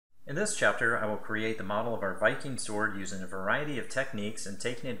In this chapter, I will create the model of our Viking Sword using a variety of techniques and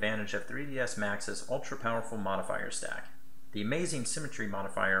taking advantage of 3ds Max's ultra-powerful modifier stack. The amazing symmetry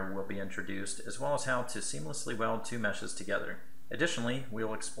modifier will be introduced, as well as how to seamlessly weld two meshes together. Additionally, we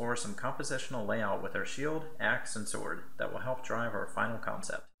will explore some compositional layout with our shield, axe, and sword that will help drive our final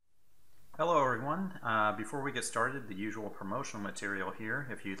concept. Hello everyone. Before we get started, the usual promotional material here.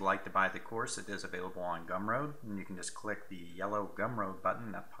 If you'd like to buy the course, it is available on Gumroad, and you can just click the yellow Gumroad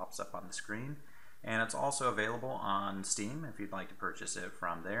button that pops up on the screen. And it's also available on Steam if you'd like to purchase it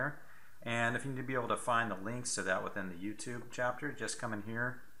from there. And if you need to be able to find the links to that within the YouTube chapter, just come in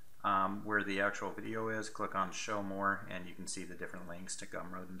here where the actual video is, click on Show More, and you can see the different links to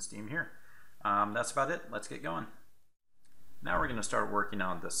Gumroad and Steam here. That's about it. Let's get going. Now we're going to start working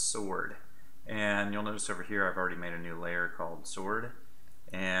on the sword. And you'll notice over here I've already made a new layer called sword,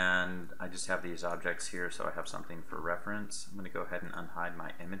 and I just have these objects here so I have something for reference. I'm going to go ahead and unhide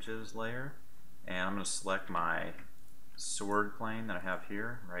my images layer, and I'm going to select my sword plane that I have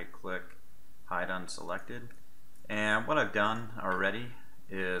here, right click, hide unselected. And what I've done already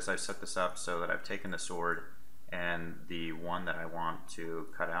is I've set this up so that I've taken the sword and the one that I want to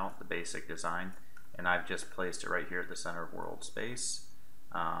cut out, the basic design, and I've just placed it right here at the center of world space.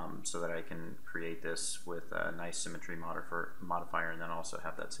 So that I can create this with a nice symmetry modifier, and then also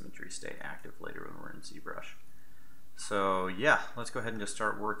have that symmetry stay active later when we're in ZBrush. So yeah, let's go ahead and just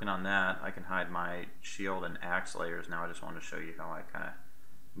start working on that. I can hide my shield and axe layers now. I just want to show you how I kind of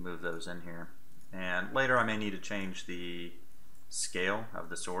move those in here. And later I may need to change the scale of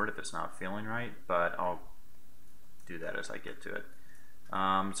the sword if it's not feeling right, but I'll do that as I get to it.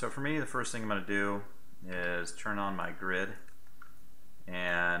 So for me, the first thing I'm going to do is turn on my grid.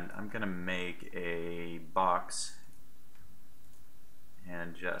 And I'm going to make a box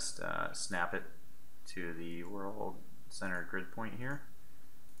and just snap it to the world center grid point here.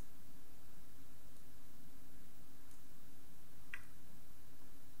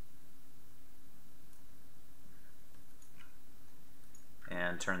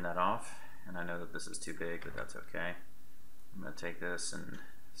 And turn that off. And I know that this is too big, but that's okay. I'm going to take this and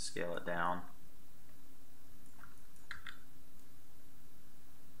scale it down.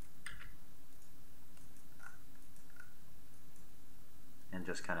 And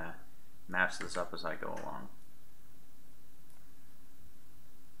just kind of match this up as I go along.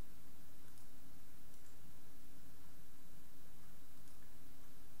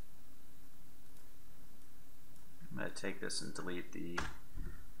 I'm going to take this and delete the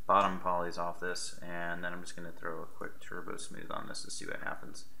bottom polys off this, and then I'm just going to throw a quick turbo smooth on this to see what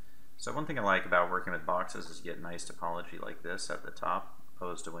happens. So one thing I like about working with boxes is you get nice topology like this at the top,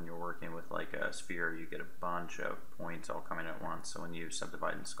 opposed to when you're working with like a sphere, you get a bunch of points all coming at once. So when you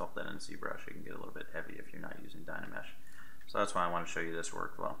subdivide and sculpt that in ZBrush, it can get a little bit heavy if you're not using Dynamesh. So that's why I want to show you this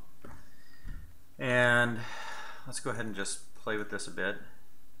workflow. And let's go ahead and just play with this a bit.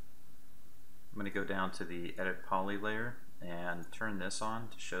 I'm going to go down to the Edit Poly layer and turn this on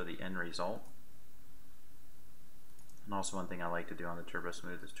to show the end result. And also one thing I like to do on the Turbo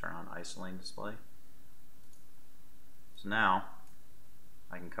Smooth is turn on Isolane Display. So now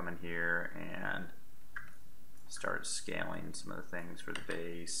I can come in here and start scaling some of the things for the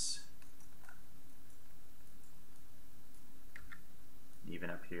base. Even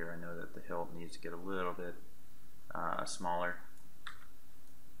up here, I know that the hilt needs to get a little bit smaller.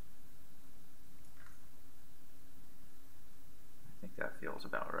 I think that feels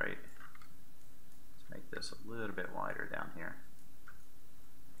about right. Let's make this a little bit wider down here.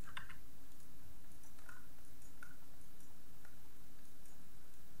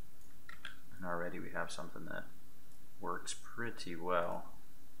 And already we have something that works pretty well.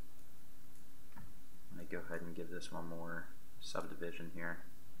 I'm going to go ahead and give this one more subdivision here.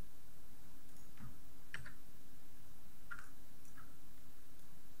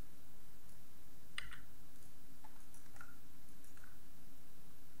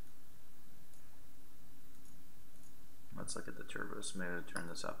 Let's look at the Turbo Smooth, turn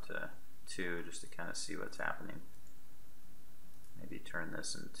this up to 2 just to kind of see what's happening. Maybe turn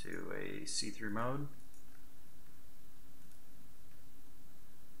this into a see-through mode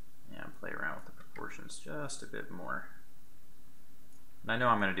and play around with the proportions just a bit more. And I know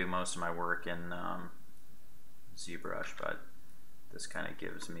I'm going to do most of my work in ZBrush, but this kind of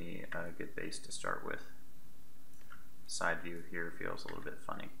gives me a good base to start with. Side view here feels a little bit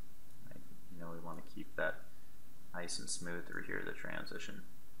funny. You know, we want to keep that nice and smooth through here, the transition.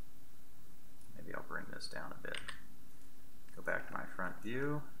 Maybe I'll bring this down a bit. Go back to my front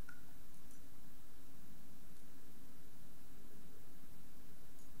view.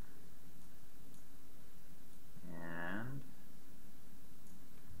 And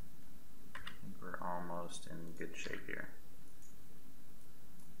good shape here.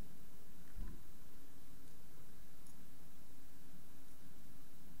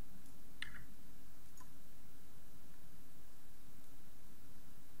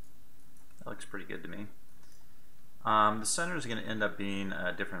 That looks pretty good to me. The center is going to end up being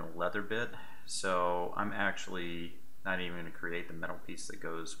a different leather bit, so I'm actually not even going to create the metal piece that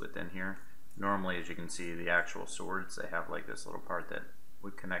goes within here. Normally, as you can see, the actual swords, they have like this little part that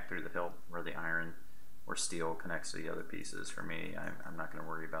would connect through the hilt where the iron or steel connects to the other pieces. For me, I'm not going to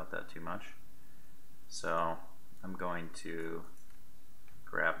worry about that too much. So I'm going to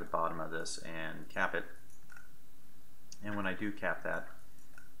grab the bottom of this and cap it. And when I do cap that,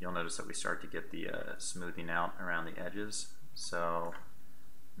 you'll notice that we start to get the smoothing out around the edges. So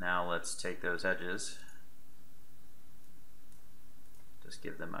now let's take those edges, just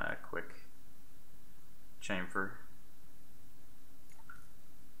give them a quick chamfer.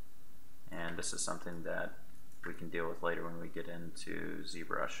 And this is something that we can deal with later when we get into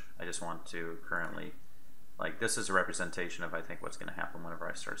ZBrush. I just want to currently, like, this is a representation of I think what's going to happen whenever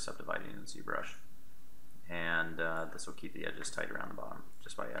I start subdividing in ZBrush. And this will keep the edges tight around the bottom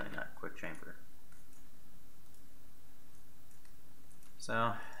just by adding that quick chamfer.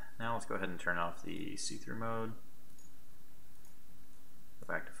 So now let's go ahead and turn off the see-through mode.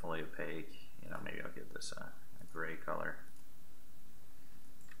 Go back to fully opaque. You know, maybe I'll give this a gray color.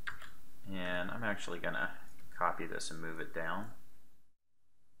 And I'm actually going to copy this and move it down.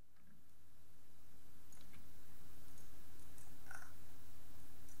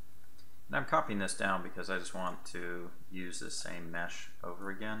 And I'm copying this down because I just want to use this same mesh over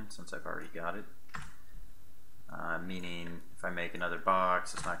again since I've already got it. Meaning if I make another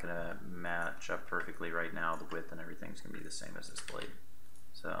box, it's not going to match up perfectly right now. The width and everything's going to be the same as this blade.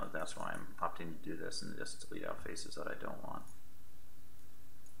 So that's why I'm opting to do this and just delete out faces that I don't want.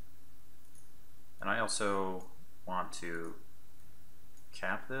 And I also want to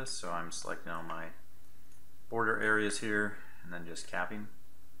cap this, so I'm selecting all my border areas here and then just capping.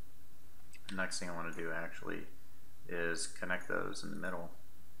 The next thing I want to do actually is connect those in the middle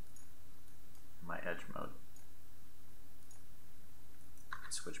in my edge mode.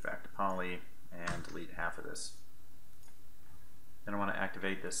 Switch back to poly and delete half of this. Then I want to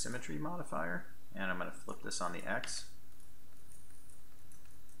activate the symmetry modifier, and I'm going to flip this on the X.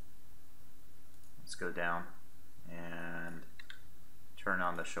 Let's go down and turn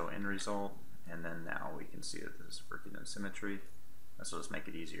on the show end result, and then now we can see that this is working in symmetry. This will just make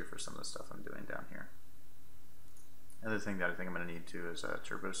it easier for some of the stuff I'm doing down here. Another thing that I think I'm going to need to is a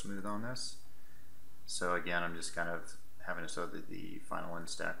turbo smooth on this. So again, I'm just kind of having it so that the final end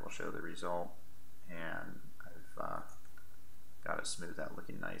stack will show the result, and I've got it smoothed out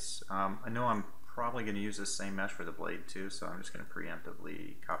looking nice. I know I'm probably going to use this same mesh for the blade too, so I'm just going to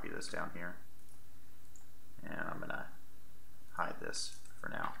preemptively copy this down here, and I'm going to hide this for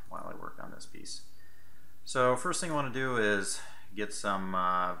now while I work on this piece. So first thing I want to do is get some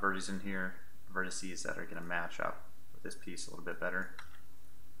vertices in here, vertices that are going to match up with this piece a little bit better.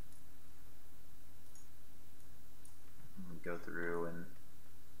 Go through and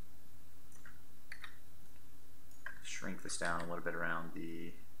shrink this down a little bit around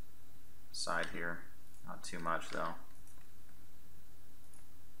the side here, not too much though.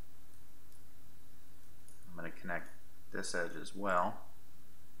 I'm going to connect this edge as well.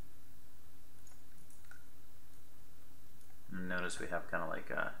 And notice we have kind of like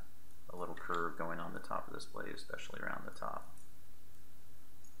a little curve going on the top of this blade, especially around the top.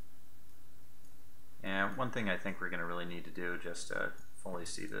 And one thing I think we're going to really need to do just to fully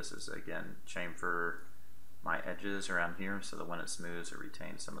see this is, again, chamfer my edges around here so that when it smooths it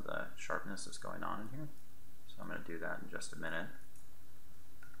retains some of the sharpness that's going on in here. So I'm going to do that in just a minute.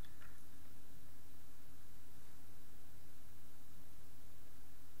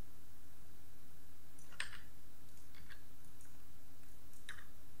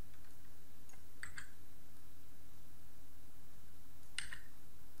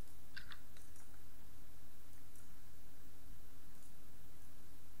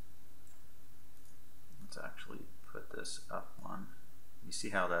 Actually put this up one. You see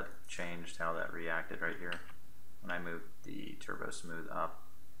how that changed, how that reacted right here? When I moved the turbo smooth up,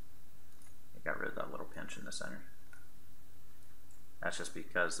 it got rid of that little pinch in the center. That's just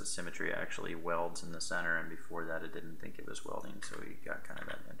because the symmetry actually welds in the center, and before that it didn't think it was welding, so we got kind of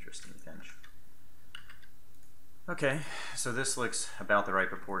that interesting pinch. Okay, so this looks about the right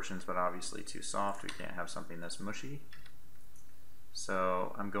proportions, but obviously too soft. We can't have something that's mushy.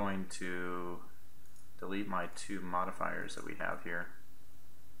 So I'm going to delete my two modifiers that we have here,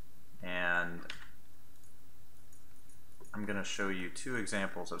 and I'm going to show you two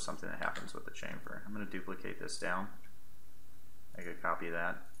examples of something that happens with the chamfer. I'm going to duplicate this down, make a copy of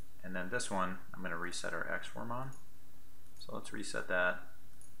that, and then this one I'm going to reset our X form on. So let's reset that,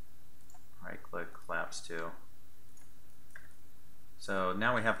 right click, collapse to. So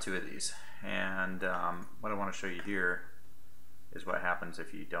now we have two of these, and what I want to show you here is what happens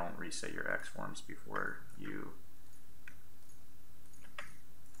if you don't reset your X forms before you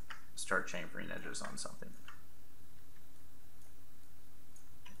start chamfering edges on something.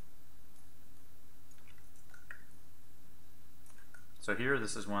 So here,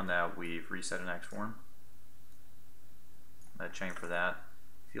 this is one that we've reset an X form. I'm going to chamfer that.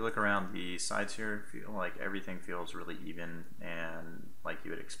 If you look around the sides here, feel like everything feels really even and like you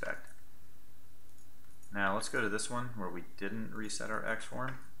would expect. Now let's go to this one where we didn't reset our X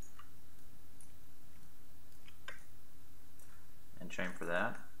form and chamfer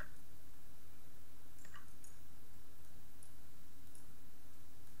that.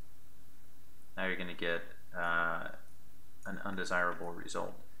 Now you're going to get an undesirable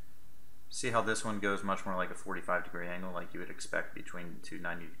result. See how this one goes much more like a 45-degree angle like you would expect between two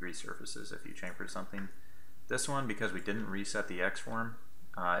 90-degree surfaces if you chamfered something. This one, because we didn't reset the X form,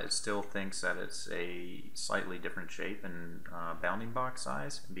 it still thinks that it's a slightly different shape and bounding box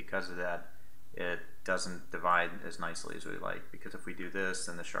size, and because of that it doesn't divide as nicely as we like, because if we do this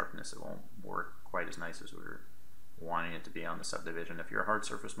then the sharpness, it won't work quite as nice as we're wanting it to be on the subdivision. If you're a hard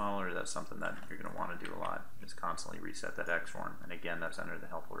surface modeler, that's something that you're going to want to do a lot, is constantly reset that X form. And again, that's under the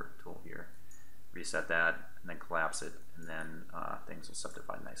helper tool here. Reset that and then collapse it, and then things will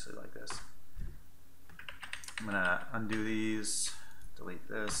subdivide nicely like this. I'm going to undo these, delete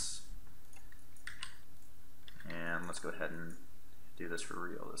this, and let's go ahead and do this for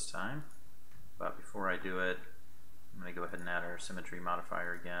real this time. But before I do it, I'm going to go ahead and add our symmetry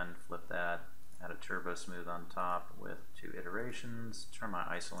modifier again, flip that, add a turbo smooth on top with 2 iterations, turn my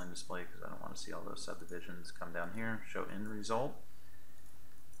isoline display because I don't want to see all those subdivisions, come down here, show end result,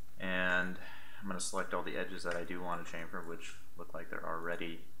 and I'm going to select all the edges that I do want to chamfer, which look like they're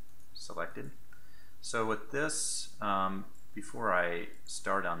already selected. So with this, before I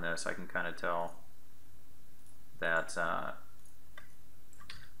start on this, I can kind of tell that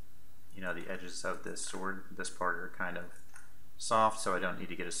you know, the edges of this sword, this part, are kind of soft, so I don't need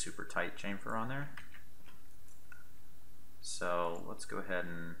to get a super tight chamfer on there. So let's go ahead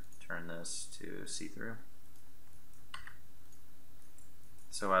and turn this to see-through.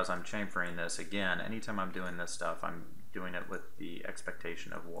 So as I'm chamfering this, again, anytime I'm doing this stuff, I'm doing it with the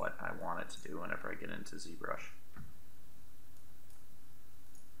expectation of what I want it to do whenever I get into ZBrush.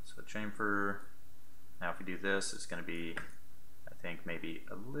 So chamfer, now if we do this, it's going to be, I think, maybe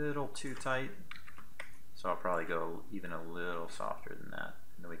a little too tight. So I'll probably go even a little softer than that,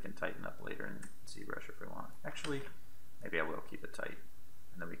 and then we can tighten up later in ZBrush if we want. Actually, maybe I will keep it tight,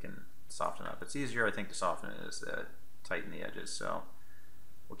 and then we can soften up. It's easier, I think, to soften it is to tighten the edges. So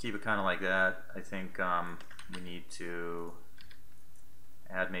we'll keep it kind of like that. I think we need to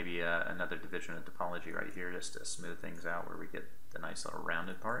add maybe another division of topology right here just to smooth things out where we get the nice little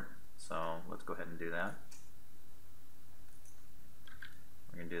rounded part. So let's go ahead and do that.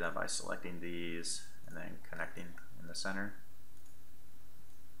 We're going to do that by selecting these and then connecting in the center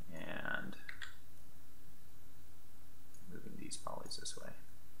and moving these polys this way.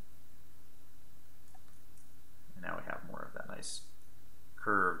 And now we have more of that nice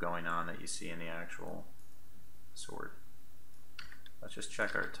curve going on that you see in the actual sword. Let's just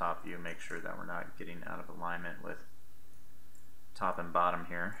check our top view, make sure that we're not getting out of alignment with top and bottom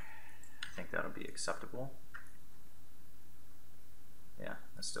here. I think that'll be acceptable. Yeah,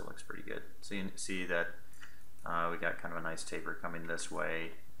 that still looks pretty good. So you see that we got kind of a nice taper coming this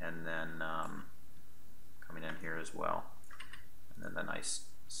way, and then coming in here as well, and then the nice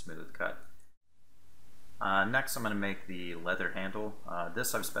smooth cut. Next I'm going to make the leather handle.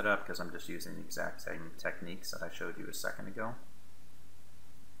 This I've sped up because I'm just using the exact same techniques that I showed you a second ago,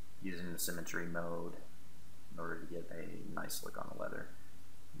 using the symmetry mode in order to get a nice look on the leather.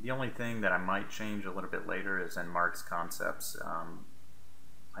 The only thing that I might change a little bit later is in Mark's concepts.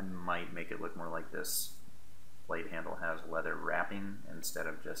 I might make it look more like this blade handle has leather wrapping instead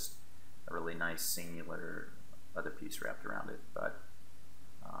of just a really nice singular leather piece wrapped around it. But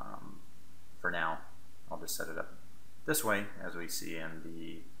for now, I'll just set it up this way as we see in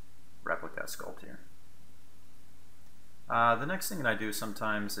the replica sculpt here. The next thing that I do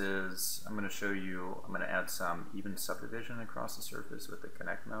sometimes is I'm going to show you, I'm going to add some even subdivision across the surface with the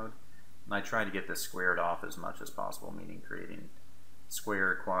connect mode. And I try to get this squared off as much as possible, meaning creating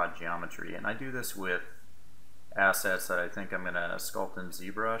square quad geometry. And I do this with assets that I think I'm going to sculpt in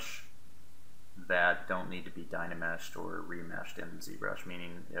ZBrush. that don't need to be dynameshed or remeshed in ZBrush,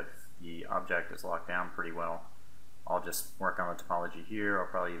 meaning if the object is locked down pretty well, I'll just work on the topology here. I'll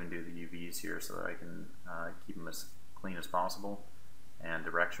probably even do the UVs here so that I can keep them as clean as possible and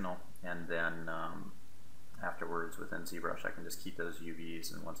directional, and then afterwards within ZBrush I can just keep those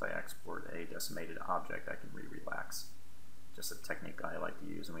UVs, and once I export a decimated object I can re-relax. Just a technique I like to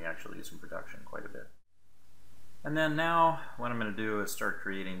use, and we actually use in production quite a bit. And then now what I'm going to do is start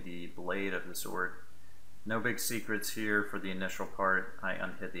creating the blade of the sword. No big secrets here for the initial part. I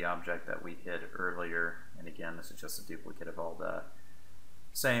unhid the object that we hid earlier, and again this is just a duplicate of all the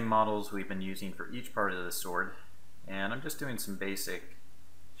same models we've been using for each part of the sword. And I'm just doing some basic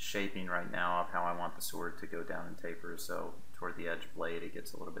shaping right now of how I want the sword to go down and taper, so toward the edge blade it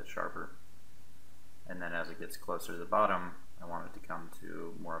gets a little bit sharper, and then as it gets closer to the bottom I want it to come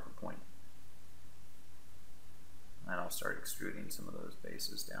to more of a point. And I'll start extruding some of those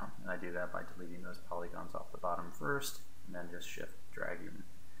bases down, and I do that by deleting those polygons off the bottom first, and then just shift dragging them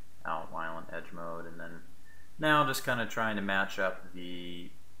out while in edge mode, and then now just kind of trying to match up the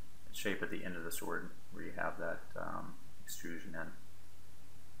shape at the end of the sword where you have that extrusion in.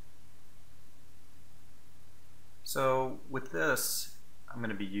 So with this I'm going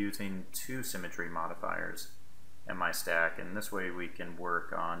to be using 2 symmetry modifiers in my stack, and this way we can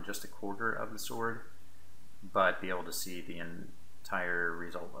work on just a quarter of the sword but be able to see the entire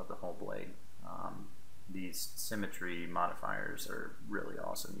result of the whole blade. These symmetry modifiers are really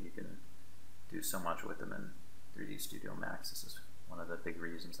awesome. You can do so much with them in 3D Studio Max. This is one of the big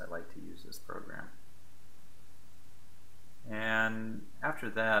reasons I like to use this program. And after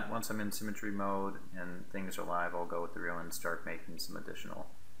that, once I'm in symmetry mode and things are live, I'll go through and start making some additional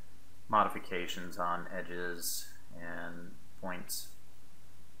modifications on edges and points,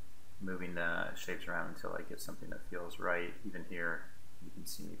 moving the shapes around until I get something that feels right. Even here you can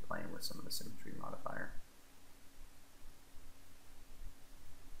see me playing with some of the symmetry modifier.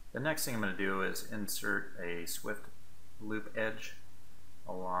 The next thing I'm going to do is insert a swift loop edge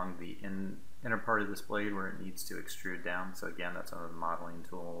along the inner part of this blade where it needs to extrude down. So again, that's one of the modeling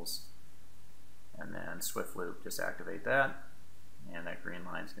tools, and then swift loop, just activate that, and that green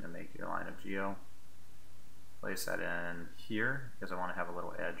line is going to make your line of geo. Place that in here because I want to have a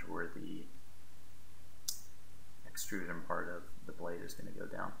little edge where the extrusion part of the blade is going to go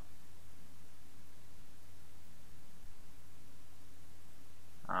down.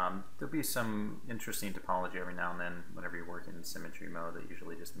 There'll be some interesting topology every now and then whenever you're working in symmetry mode. That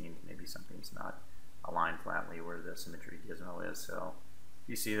usually just means maybe something's not aligned flatly where the symmetry gizmo is. So if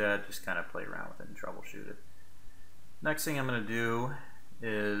you see that, just kind of play around with it and troubleshoot it. Next thing I'm going to do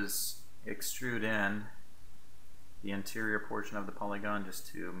is extrude in the interior portion of the polygon just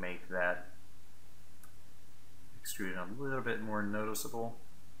to make that extrusion a little bit more noticeable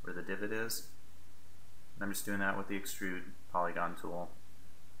where the divot is. And I'm just doing that with the extrude polygon tool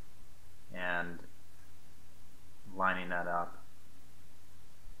and lining that up.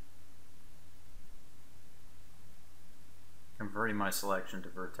 Converting my selection to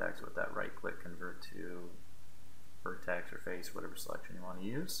vertex with that right click, convert to vertex or face, whatever selection you want to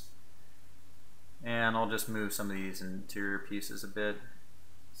use. And I'll just move some of these interior pieces a bit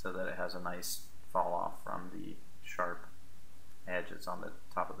so that it has a nice fall off from the sharp edge that's on the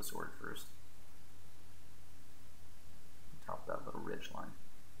top of the sword first. Top of that little ridge line.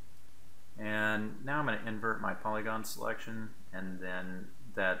 And now I'm going to invert my polygon selection, and then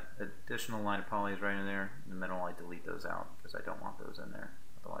that additional line of polys right in there in the middle, I delete those out because I don't want those in there.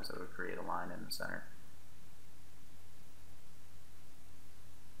 Otherwise I would create a line in the center.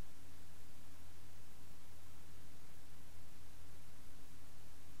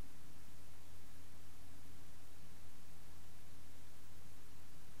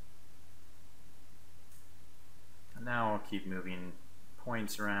 And now I'll keep moving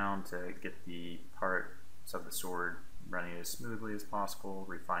points around to get the parts of the sword running as smoothly as possible,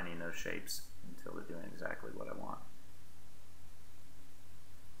 refining those shapes until they're doing exactly what I want.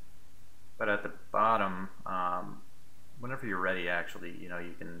 But at the bottom, whenever you're ready, actually,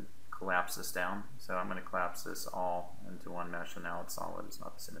 you can collapse this down. So I'm going to collapse this all into one mesh, so now it's solid. It's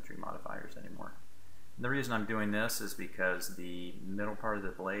not the symmetry modifiers anymore. And the reason I'm doing this is because the middle part of the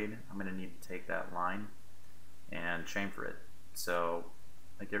blade, I'm going to need to take that line and chamfer it. So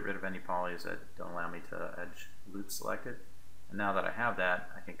I get rid of any polys that don't allow me to edge loop select it. And now that I have that,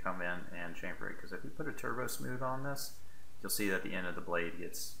 I can come in and chamfer it, because if you put a turbo smooth on this, you'll see that the end of the blade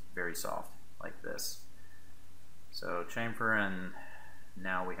gets very soft like this. So chamfer, and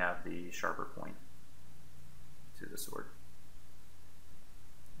now we have the sharper point to the sword.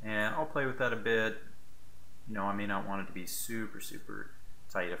 And I'll play with that a bit. I may not want it to be super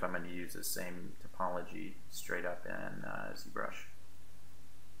tight if I'm going to use the same topology straight up in ZBrush.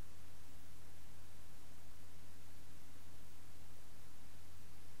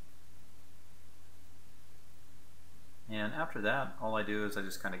 And after that, all I do is I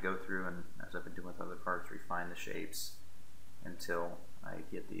just kind of go through and, as I've been doing with other parts, refine the shapes until I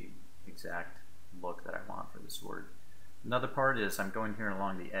get the exact look that I want for the sword. Another part is I'm going here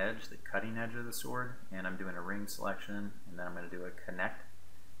along the edge, the cutting edge of the sword, and I'm doing a ring selection, and then I'm going to do a connect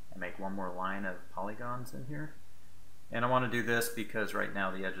and make one more line of polygons in here. And I want to do this because right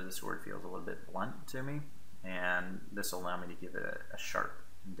now the edge of the sword feels a little bit blunt to me, and this will allow me to give it a sharp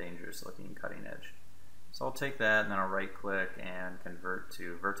and dangerous looking cutting edge. So I'll take that and then I'll right click and convert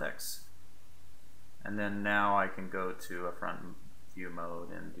to vertex. And then now I can go to a front view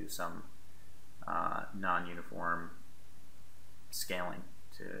mode and do some non-uniform scaling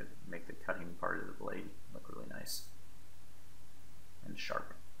to make the cutting part of the blade look really nice and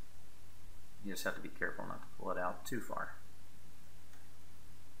sharp. You just have to be careful not to pull it out too far.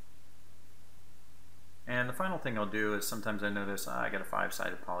 And the final thing I'll do is sometimes I notice I got a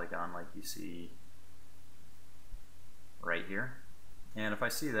 5-sided polygon like you see right here, and if I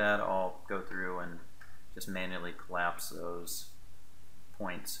see that, I'll go through and just manually collapse those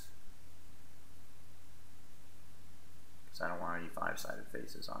points because I don't want any 5-sided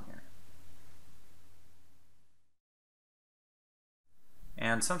faces on here.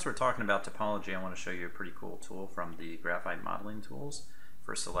 And since we're talking about topology, I want to show you a pretty cool tool from the graphite modeling tools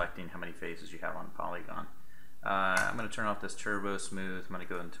for selecting how many faces you have on a polygon. I'm going to turn off this turbo smooth. I'm going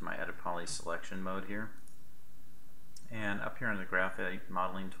to go into my edit poly selection mode here. And up here on the graphite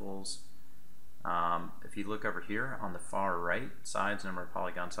modeling tools, if you look over here on the far right, sides, number of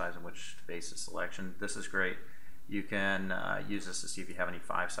polygon size, and which face is selection, this is great. You can use this to see if you have any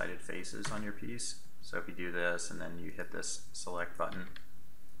 5-sided faces on your piece. So if you do this and then you hit this select button,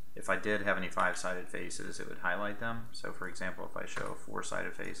 if I did have any 5-sided faces, it would highlight them. So for example, if I show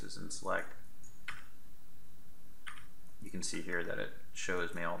 4-sided faces and select, you can see here that it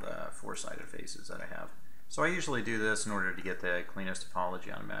shows me all the 4-sided faces that I have. So I usually do this in order to get the cleanest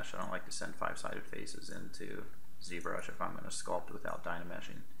topology on a mesh. I don't like to send 5-sided faces into ZBrush if I'm going to sculpt without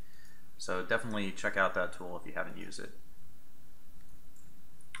dynameshing. So definitely check out that tool if you haven't used it.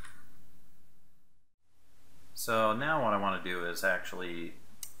 So now what I want to do is actually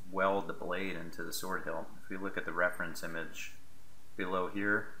weld the blade into the sword hilt. If we look at the reference image below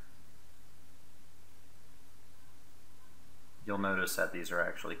here, you'll notice that these are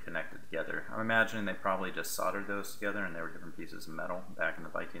actually connected together. I'm imagining they probably just soldered those together and they were different pieces of metal back in the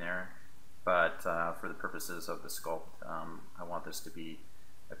Viking era. But for the purposes of the sculpt, I want this to be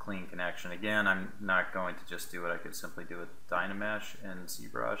a clean connection. Again, I'm not going to just do what I could simply do with Dynamesh and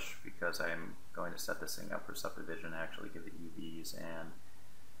ZBrush because I'm going to set this thing up for subdivision, actually give it UVs and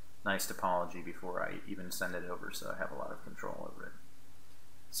nice topology before I even send it over, so I have a lot of control over it.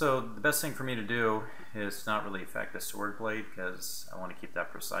 So the best thing for me to do is not really affect the sword blade because I want to keep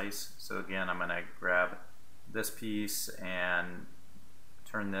that precise. So again, I'm going to grab this piece and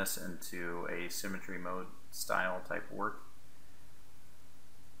turn this into a symmetry mode style type work.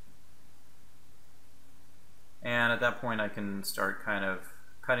 And at that point I can start kind of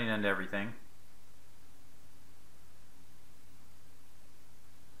cutting into everything.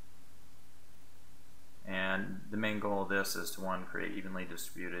 And the main goal of this is to, one, create evenly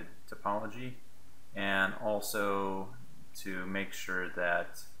distributed topology, and also to make sure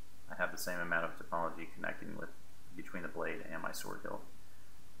that I have the same amount of topology connecting with between the blade and my sword hilt.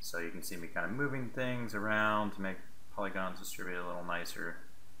 So you can see me kind of moving things around to make polygons distribute a little nicer.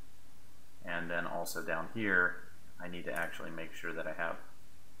 And then also down here, I need to actually make sure that I have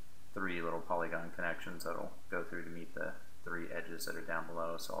 3 little polygon connections that'll go through to meet the 3 edges that are down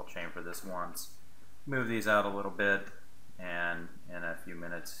below. So I'll chamfer this once, move these out a little bit, and in a few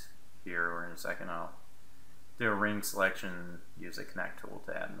minutes here or in a second I'll do a ring selection, use the connect tool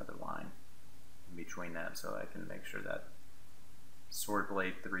to add another line in between that so I can make sure that sword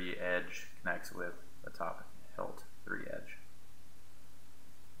blade 3 edge connects with the top hilt 3 edge.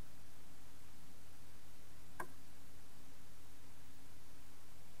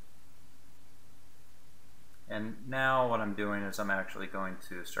 And now what I'm doing is I'm actually going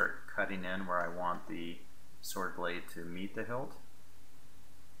to start cutting in where I want the sword blade to meet the hilt.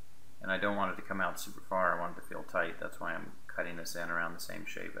 And I don't want it to come out super far, I want it to feel tight. That's why I'm cutting this in around the same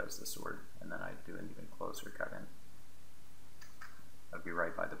shape as the sword. And then I do an even closer cut in. That'll be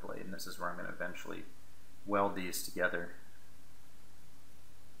right by the blade. And this is where I'm going to eventually weld these together.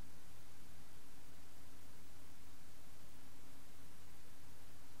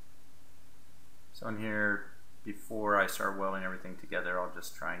 So in here, before I start welding everything together, I'll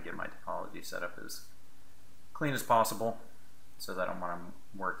just try and get my topology set up as clean as possible, so that when I'm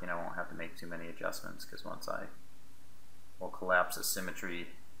working I won't have to make too many adjustments, because once I will collapse the symmetry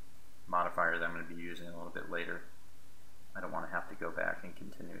modifier that I'm going to be using a little bit later, I don't want to have to go back and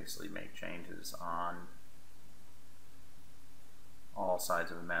continuously make changes on all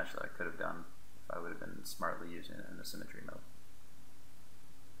sides of a mesh that I could have done if I would have been smartly using it in the symmetry mode.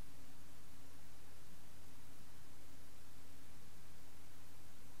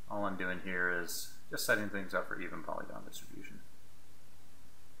 All I'm doing here is just setting things up for even polygon distribution.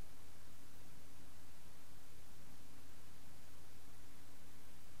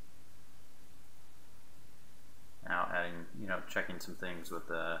 Now adding, checking some things with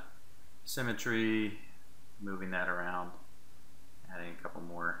the symmetry, moving that around, adding a couple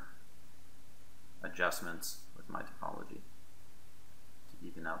more adjustments with my topology to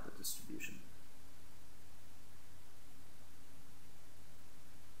even out the distribution.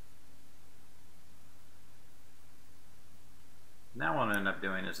 Now what I end up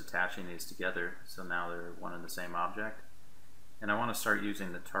doing is attaching these together, so now they're one and the same object. And I want to start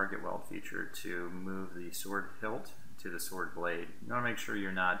using the target weld feature to move the sword hilt to the sword blade. You want to make sure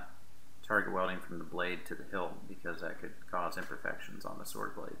you're not target welding from the blade to the hilt, because that could cause imperfections on the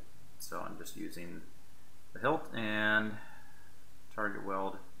sword blade. So I'm just using the hilt and target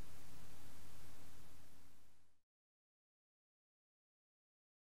weld.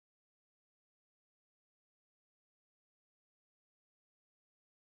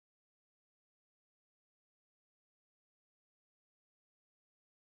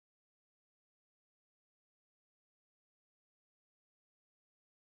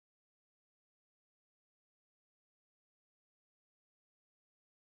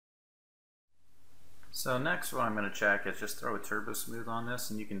 So next what I'm going to check is just throw a turbo smooth on this,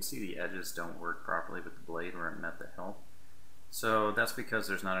 and you can see the edges don't work properly with the blade where it met the hilt. So that's because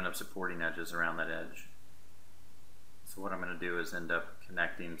there's not enough supporting edges around that edge. So what I'm going to do is end up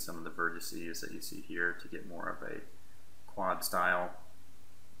connecting some of the vertices that you see here to get more of a quad style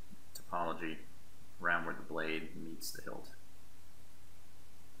topology around where the blade meets the hilt.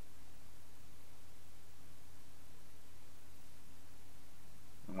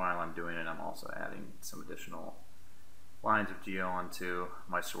 And while I'm doing it, I'm also adding some additional lines of geo onto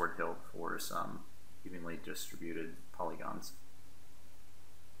my sword hilt for some evenly distributed polygons.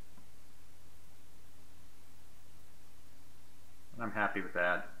 And I'm happy with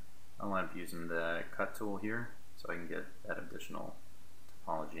that. I'll end up using the cut tool here so I can get that additional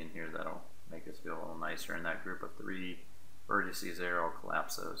topology in here that'll make this feel a little nicer. In that group of 3 vertices there, I'll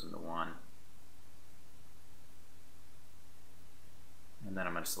collapse those into one. And then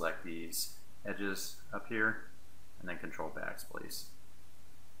I'm going to select these edges up here and then control backspace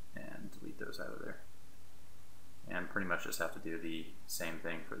and delete those out of there. And pretty much just have to do the same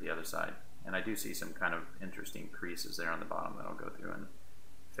thing for the other side. And I do see some kind of interesting creases there on the bottom that I'll go through and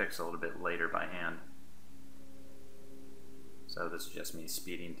fix a little bit later by hand. So this is just me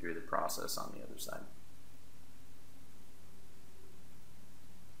speeding through the process on the other side.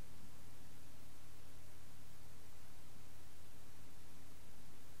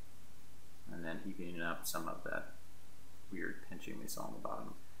 And then heaping up some of that weird pinching we saw on the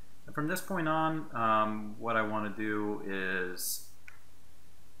bottom. And from this point on, what I want to do is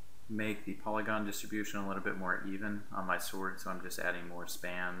make the polygon distribution a little bit more even on my sword, so I'm just adding more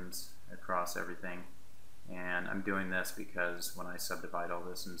spans across everything. And I'm doing this because when I subdivide all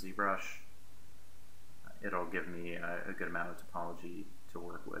this in ZBrush, it'll give me a good amount of topology to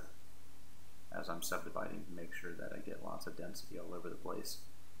work with as I'm subdividing to make sure that I get lots of density all over the place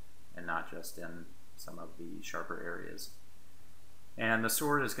and not just in some of the sharper areas. And the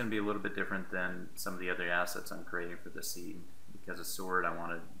sword is going to be a little bit different than some of the other assets I'm creating for the scene, because a sword I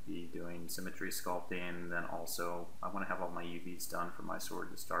want to be doing symmetry sculpting, then also I want to have all my UVs done for my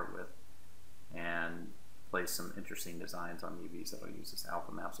sword to start with, and place some interesting designs on UVs that I'll use as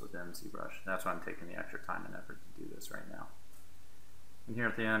alpha maps within ZBrush. That's why I'm taking the extra time and effort to do this right now. And here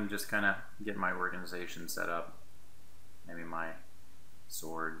at the end, just kind of get my organization set up, maybe my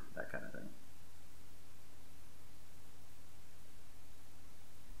sword, that kind of thing.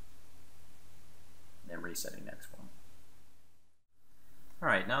 Then resetting next one.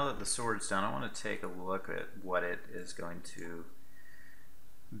 Alright, now that the sword's done, I want to take a look at what it is going to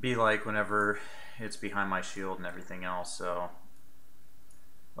be like whenever it's behind my shield and everything else. So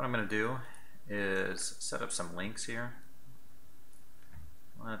what I'm going to do is set up some links here.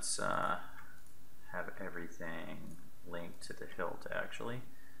 Let's have everything linked to the hilt actually.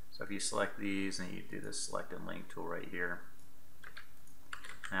 So if you select these and you do this select and link tool right here.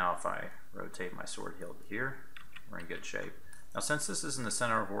 Now if I rotate my sword hilt here, we're in good shape. Now since this is in the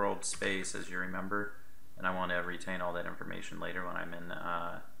center of world space, as you remember, and I want to retain all that information later when I'm in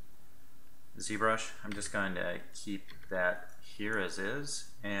ZBrush, I'm just going to keep that here as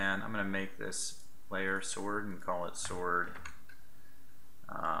is, and I'm going to make this layer sword and call it sword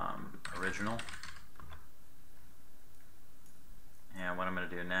original. And what I'm going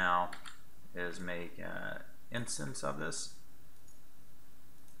to do now is make an instance of this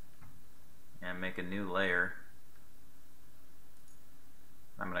and make a new layer.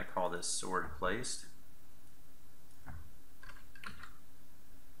 I'm going to call this sword placed. I'll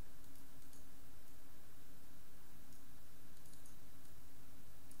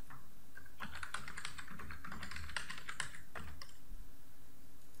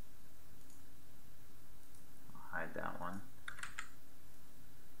hide that one.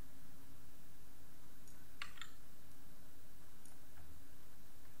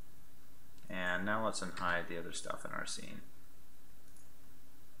 And now let's unhide the other stuff in our scene.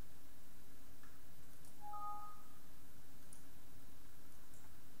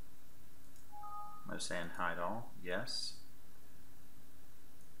 I'm saying hide all, yes.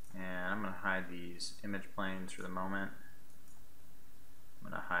 And I'm going to hide these image planes for the moment. I'm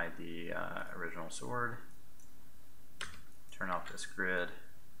going to hide the original sword. Turn off this grid.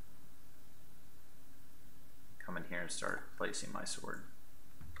 Come in here and start placing my sword.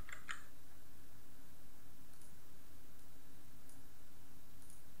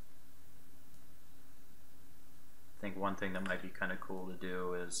 I think one thing that might be kind of cool to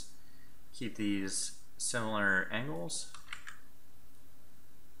do is keep these similar angles.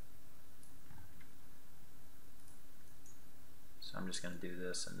 So I'm just going to do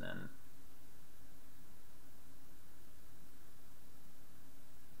this and then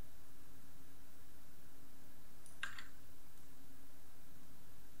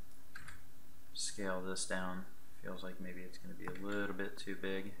scale this down. Feels like maybe it's going to be a little bit too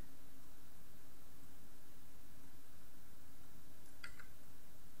big.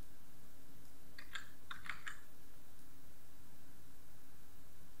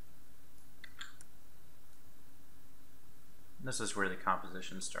 This is where the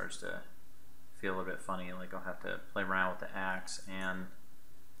composition starts to feel a little bit funny, like I'll have to play around with the axe and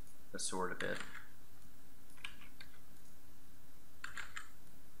the sword a bit.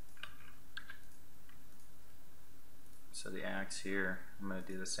 So the axe here, I'm going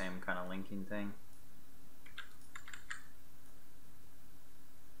to do the same kind of linking thing.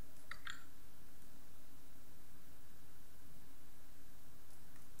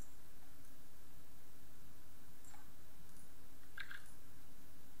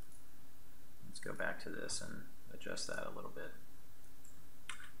 Go back to this and adjust that a little bit.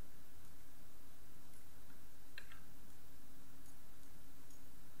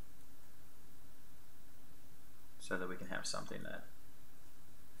 So that we can have something that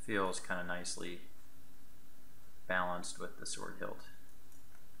feels kind of nicely balanced with the sword hilt.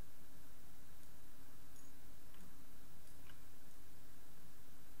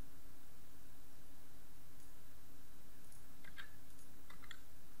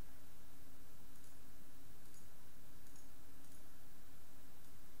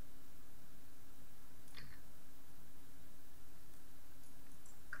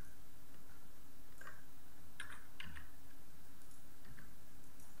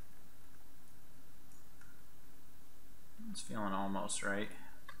 It's feeling almost right.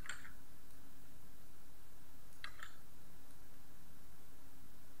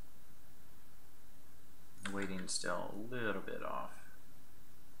 The weighting's still a little bit off.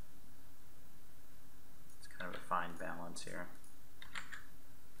 It's kind of a fine balance here.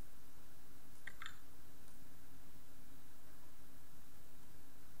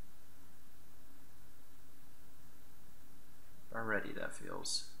 Already that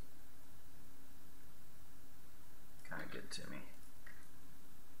feels kind of good to me.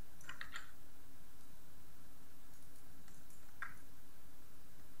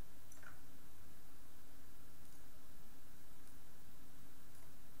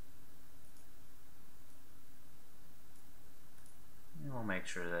 And we'll make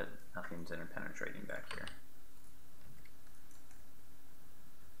sure that nothing's interpenetrating back here.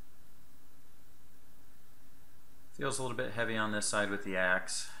 Feels a little bit heavy on this side with the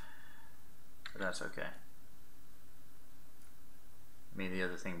axe, but that's okay. I mean, the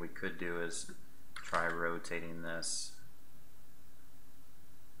other thing we could do is try rotating this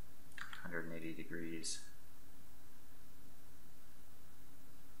 180 degrees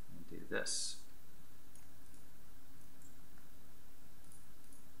and do this.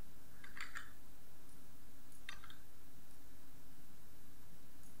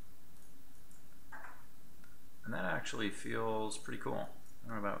 And that actually feels pretty cool. I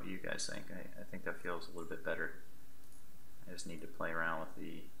don't know about what you guys think. I think that feels a little bit better. I just need to play around with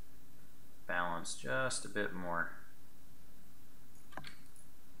the balance just a bit more. I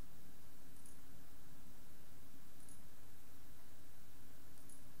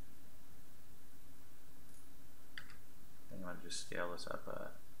think I'm going to just scale this up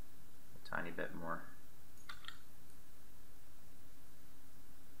a tiny bit more.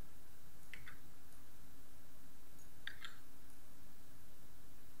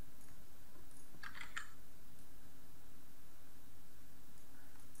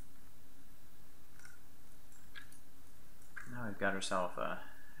 Now we've got ourselves a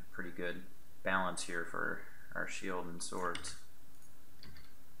pretty good balance here for our shield and swords.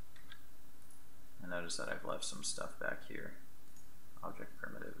 I notice that I've left some stuff back here. Object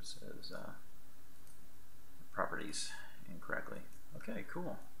primitives as properties incorrectly. Okay,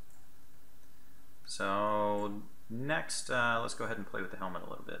 cool. So next, let's go ahead and play with the helmet a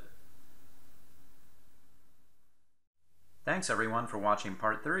little bit. Thanks everyone for watching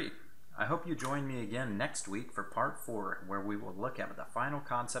part 3. I hope you join me again next week for part 4, where we will look at the final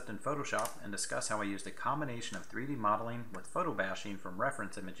concept in Photoshop and discuss how I used a combination of 3D modeling with photo bashing from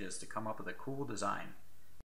reference images to come up with a cool design.